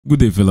Good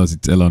day fellas,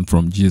 it's Elan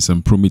from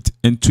GSM Promit,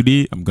 and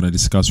today I'm going to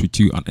discuss with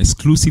you an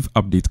exclusive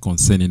update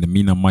concerning the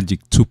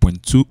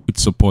MinaActivator2.2 which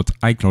support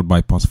iCLOUD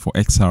bypass for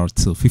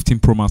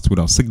XR-15 Pro Max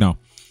without signal.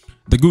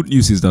 The good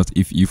news is that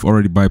if you've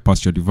already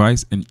bypassed your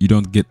device and you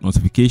don't get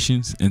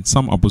notifications and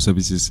some Apple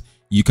services,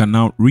 you can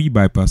now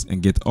re-bypass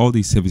and get all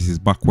these services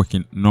back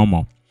working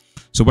normal.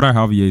 So what I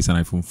have here is an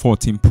iPhone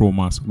 14 Pro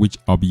Max which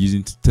I'll be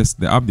using to test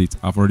the update.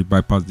 I've already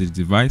bypassed this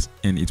device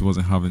and it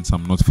wasn't having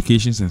some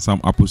notifications and some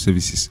Apple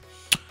services.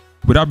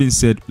 With that being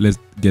said, let's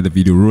get the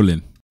video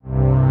rolling.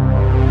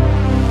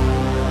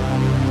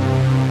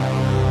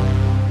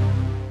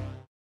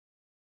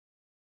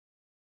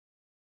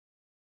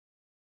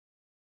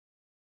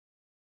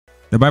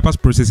 The bypass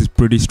process is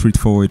pretty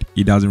straightforward.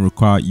 It doesn't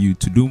require you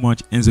to do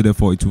much, and so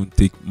therefore it won't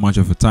take much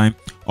of your time.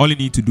 All you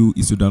need to do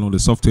is to download the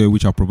software,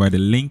 which I'll provide a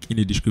link in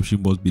the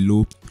description box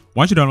below.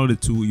 Once you download the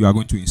tool, you are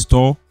going to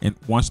install, and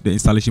once the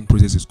installation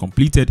process is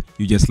completed,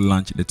 you just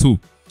launch the tool,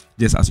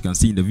 just as you can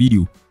see in the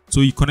video. So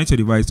you connect your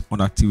device on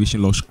the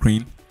activation lock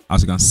screen,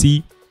 as you can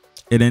see,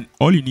 and then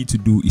all you need to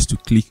do is to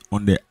click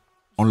on the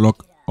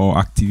unlock or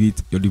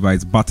activate your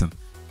device button.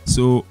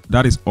 So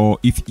that is all.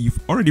 If you've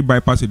already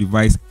bypassed your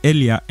device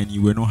earlier and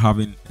you were not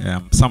having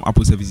some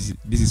Apple services,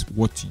 this is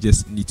what you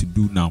just need to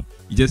do now.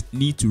 You just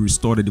need to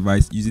restore the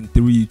device using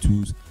 3D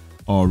tools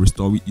or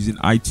restore it using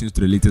iTunes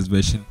to the latest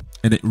version,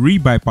 and then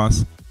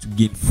re-bypass to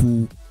gain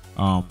full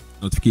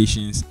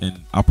notifications and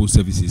Apple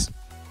services.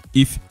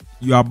 If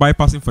you are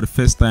bypassing for the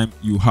first time,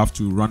 you have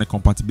to run a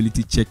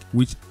compatibility check,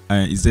 which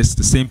is just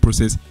the same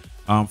process.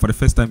 For the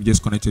first time, you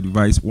just connect your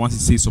device. Once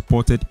it says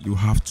supported, you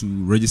have to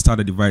register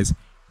the device,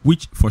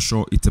 which for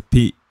sure it's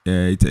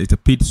a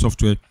paid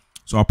software.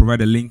 So I'll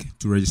provide a link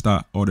to register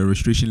or the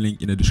registration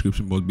link in the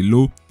description box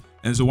below.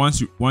 And so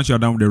once you are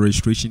done with the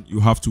registration,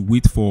 you have to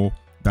wait for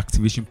the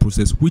activation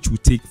process, which will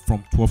take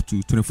from 12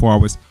 to 24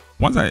 hours.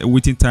 Once the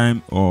waiting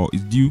time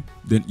is due,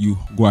 then you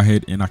go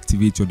ahead and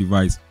activate your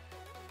device.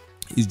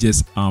 It's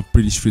just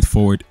pretty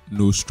straightforward,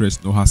 no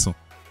stress, no hassle.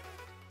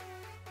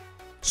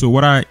 So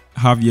what I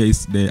have here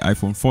is the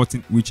iPhone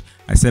 14, which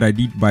I said I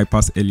did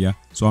bypass earlier.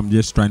 So I'm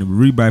just trying to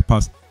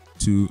re-bypass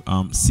to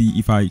see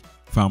if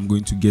I'm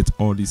going to get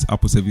all these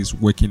Apple service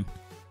working.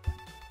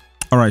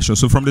 All right, sure.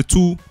 So from the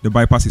tool, the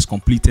bypass is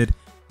completed.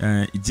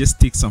 It just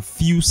takes some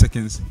few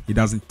seconds. It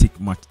doesn't take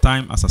much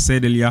time, as I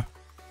said earlier.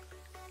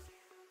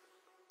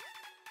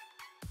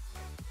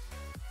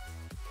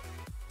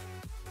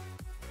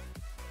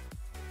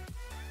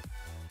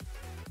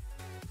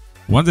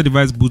 Once the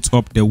device boots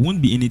up, there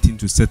won't be anything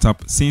to set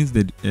up, since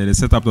the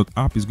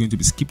setup.app is going to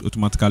be skipped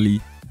automatically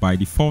by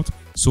default,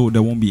 so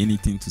there won't be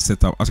anything to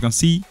set up. As you can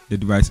see, the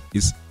device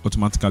is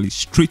automatically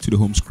straight to the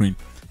home screen.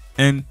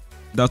 And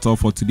that's all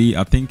for today.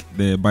 I think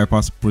the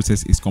bypass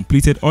process is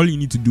completed. All you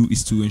need to do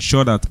is to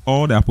ensure that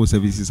all the Apple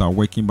services are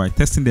working by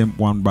testing them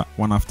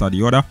one after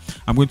the other.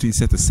 I'm going to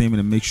insert the same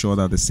and make sure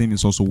that the same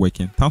is also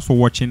working. Thanks for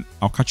watching.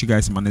 I'll catch you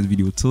guys in my next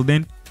video. Till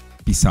then,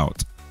 peace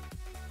out.